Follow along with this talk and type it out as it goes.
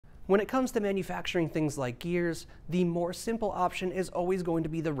When it comes to manufacturing things like gears, the more simple option is always going to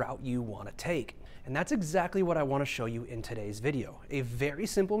be the route you want to take. And that's exactly what I want to show you in today's video. A very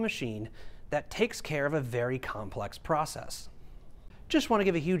simple machine that takes care of a very complex process. Just want to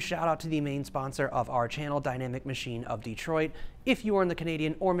give a huge shout out to the main sponsor of our channel, Dynamic Machine of Detroit. If you are in the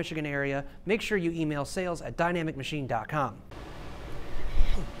Canadian or Michigan area, make sure you email sales@dynamicmachine.com.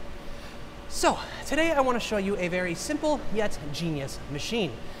 So, today I want to show you a very simple yet genius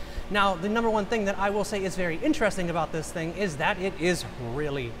machine. Now, the number one thing that I will say is very interesting about this thing is that it is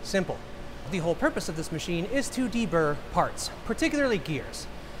really simple. The whole purpose of this machine is to deburr parts, particularly gears.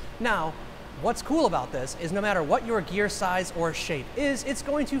 Now, what's cool about this is no matter what your gear size or shape is, it's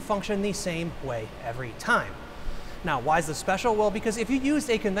going to function the same way every time. Now, why is this special? Well, because if you used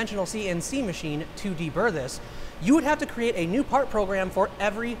a conventional CNC machine to deburr this, you would have to create a new part program for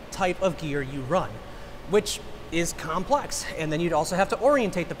every type of gear you run, which is complex. And then you'd also have to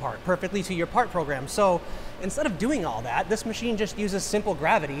orientate the part perfectly to your part program. So instead of doing all that, this machine just uses simple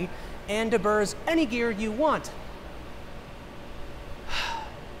gravity and deburrs any gear you want.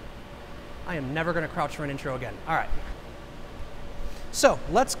 I am never going to crouch for an intro again. All right. So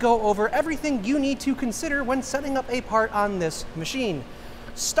let's go over everything you need to consider when setting up a part on this machine.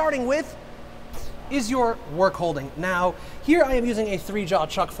 Starting with is your work holding. Now, here I am using a 3-jaw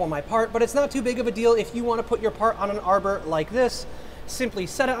chuck for my part, but it's not too big of a deal if you want to put your part on an arbor like this. Simply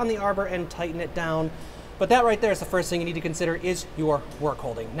set it on the arbor and tighten it down. But that right there is the first thing you need to consider is your work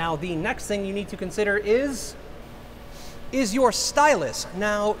holding. Now, the next thing you need to consider is your stylus.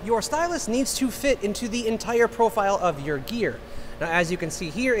 Now, your stylus needs to fit into the entire profile of your gear. Now, as you can see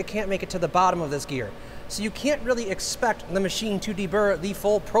here, it can't make it to the bottom of this gear. So you can't really expect the machine to deburr the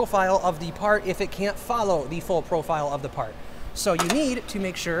full profile of the part if it can't follow the full profile of the part. So you need to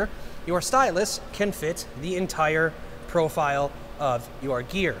make sure your stylus can fit the entire profile of your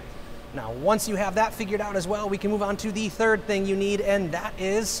gear. Now, once you have that figured out as well, we can move on to the third thing you need, and that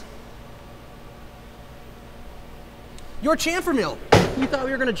is your chamfer mill. You thought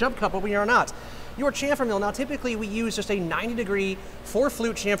we were going to jump cut, but we are not. Your chamfer mill. Now, typically we use just a 90-degree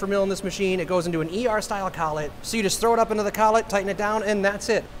 4-flute chamfer mill in this machine. It goes into an ER-style collet. So you just throw it up into the collet, tighten it down, and that's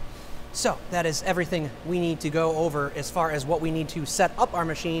it. So that is everything we need to go over as far as what we need to set up our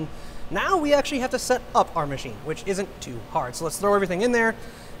machine. Now we actually have to set up our machine, which isn't too hard. So let's throw everything in there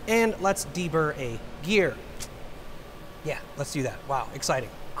and let's deburr a gear. Yeah, let's do that. Wow, exciting.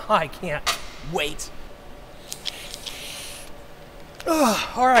 I can't wait.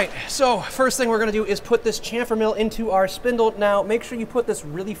 All right, so first thing we're gonna do is put this chamfer mill into our spindle. Now, make sure you put this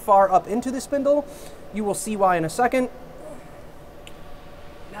really far up into the spindle. You will see why in a second.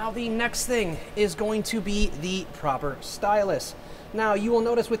 Now, the next thing is going to be the proper stylus. Now, you will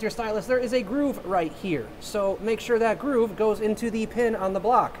notice with your stylus, there is a groove right here. So make sure that groove goes into the pin on the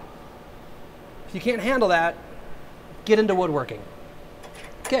block. If you can't handle that, get into woodworking.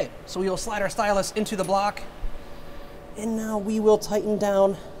 Okay, so we will slide our stylus into the block. And now we will tighten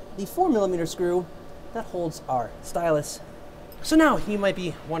down the 4mm screw that holds our stylus. So now you might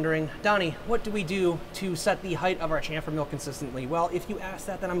be wondering, Donnie, what do we do to set the height of our chamfer mill consistently? Well, if you asked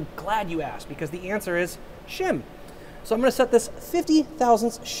that, then I'm glad you asked, because the answer is shim. So I'm going to set this 50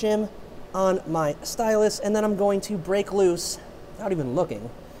 thousandths shim on my stylus, and then I'm going to break loose, without even looking,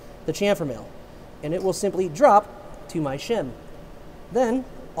 the chamfer mill. And it will simply drop to my shim. Then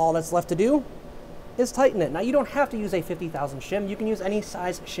all that's left to do is tighten it. Now, you don't have to use a 50,000 shim. You can use any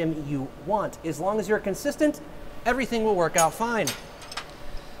size shim you want. As long as you're consistent, everything will work out fine.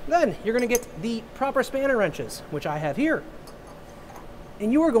 Then you're going to get the proper spanner wrenches, which I have here.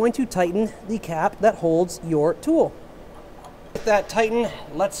 And you are going to tighten the cap that holds your tool. With that tightened,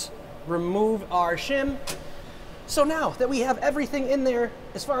 let's remove our shim. So now that we have everything in there,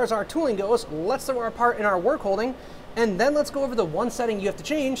 as far as our tooling goes, let's throw our part in our work holding. And then let's go over the one setting you have to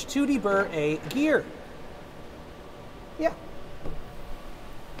change to deburr a gear. Yeah.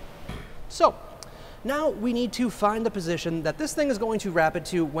 So now we need to find the position that this thing is going to wrap it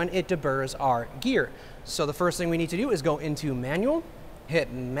to when it deburrs our gear. So the first thing we need to do is go into manual,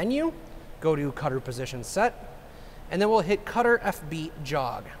 hit menu, go to cutter position set, and then we'll hit cutter FB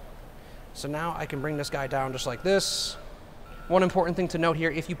jog. So now I can bring this guy down just like this. One important thing to note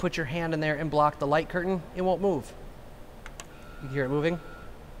here, if you put your hand in there and block the light curtain, it won't move. You hear it moving?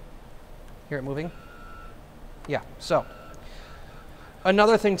 Hear it moving? Yeah, so.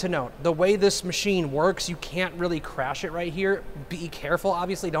 Another thing to note, the way this machine works, you can't really crash it right here. Be careful,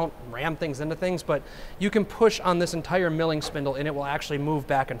 obviously, don't ram things into things, but you can push on this entire milling spindle and it will actually move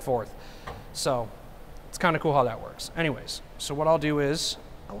back and forth. So it's kind of cool how that works. Anyways, so what I'll do is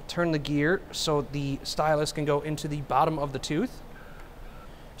I'll turn the gear so the stylus can go into the bottom of the tooth.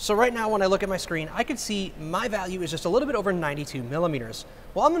 So right now when I look at my screen, I can see my value is just a little bit over 92 millimeters.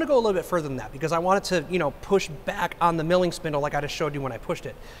 Well, I'm gonna go a little bit further than that because I want it to, you know, push back on the milling spindle like I just showed you when I pushed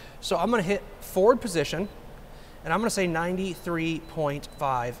it. So I'm gonna hit forward position, and I'm gonna say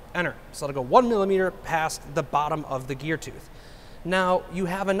 93.5, enter. So it'll go 1 millimeter past the bottom of the gear tooth. Now, you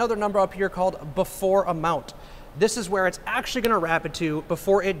have another number up here called before amount. This is where it's actually gonna wrap it to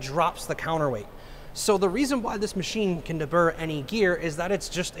before it drops the counterweight. So the reason why this machine can deburr any gear is that it's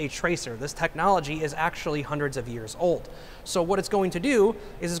just a tracer. This technology is actually hundreds of years old. So what it's going to do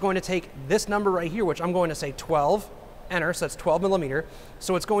is it's going to take this number right here, which I'm going to say 12, enter, so that's 12 millimeter.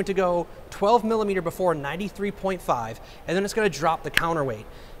 So it's going to go 12 millimeter before 93.5, and then it's going to drop the counterweight.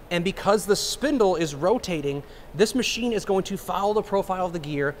 And because the spindle is rotating, this machine is going to follow the profile of the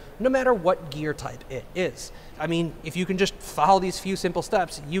gear no matter what gear type it is. I mean, if you can just follow these few simple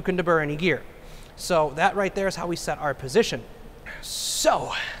steps, you can deburr any gear. So that right there is how we set our position.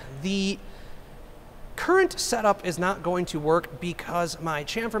 So the current setup is not going to work because my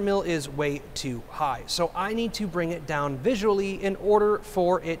chamfer mill is way too high. So I need to bring it down visually in order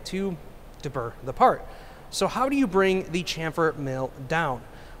for it to deburr the part. So how do you bring the chamfer mill down?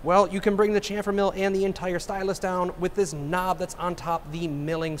 Well, you can bring the chamfer mill and the entire stylus down with this knob that's on top the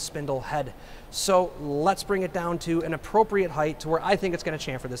milling spindle head. So let's bring it down to an appropriate height to where I think it's going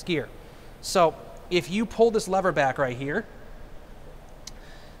to chamfer this gear. So if you pull this lever back right here,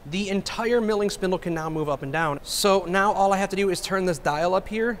 the entire milling spindle can now move up and down. So now all I have to do is turn this dial up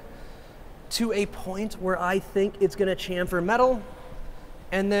here to a point where I think it's going to chamfer metal,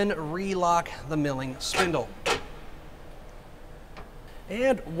 and then relock the milling spindle.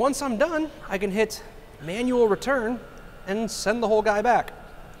 And once I'm done, I can hit manual return and send the whole guy back.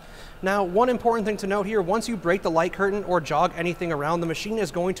 Now, one important thing to note here, once you break the light curtain or jog anything around, the machine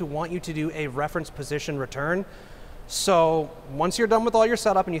is going to want you to do a reference position return. So once you're done with all your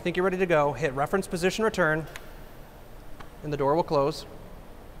setup and you think you're ready to go, hit reference position return, and the door will close.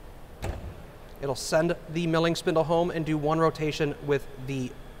 It'll send the milling spindle home and do one rotation with the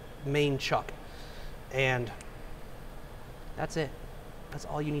main chuck. And that's it. That's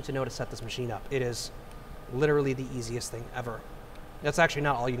all you need to know to set this machine up. It is literally the easiest thing ever. That's actually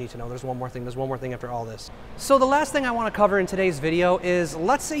not all you need to know. There's one more thing. There's one more thing after all this. So the last thing I want to cover in today's video is,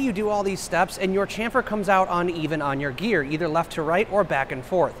 let's say you do all these steps and your chamfer comes out uneven on your gear, either left to right or back and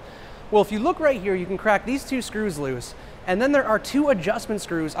forth. Well, if you look right here, you can crack these two screws loose, and then there are two adjustment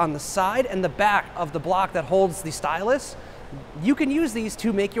screws on the side and the back of the block that holds the stylus. You can use these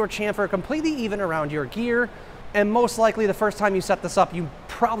to make your chamfer completely even around your gear, and most likely the first time you set this up, you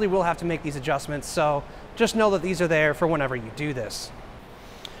probably will have to make these adjustments, so just know that these are there for whenever you do this.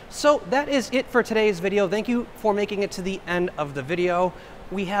 So that is it for today's video. Thank you for making it to the end of the video.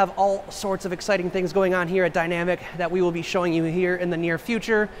 We have all sorts of exciting things going on here at Dynamic that we will be showing you here in the near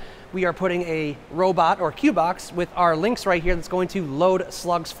future. We are putting a robot or Q-Box with our links right here that's going to load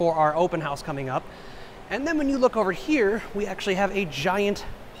slugs for our open house coming up. And then when you look over here, we actually have a giant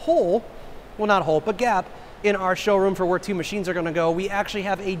hole, well, not hole, but gap in our showroom for where two machines are gonna go. We actually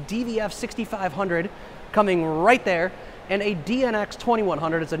have a DVF 6500 coming right there, and a DNX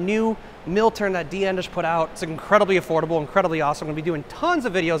 2100. It's a new mill turn that DN just put out. It's incredibly affordable, incredibly awesome. I'm gonna be doing tons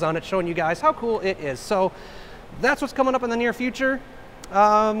of videos on it showing you guys how cool it is. So that's what's coming up in the near future.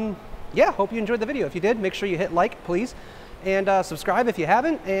 Yeah, hope you enjoyed the video. If you did, make sure you hit like, please, and subscribe if you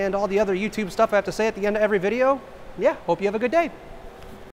haven't, and all the other YouTube stuff I have to say at the end of every video. Yeah, hope you have a good day.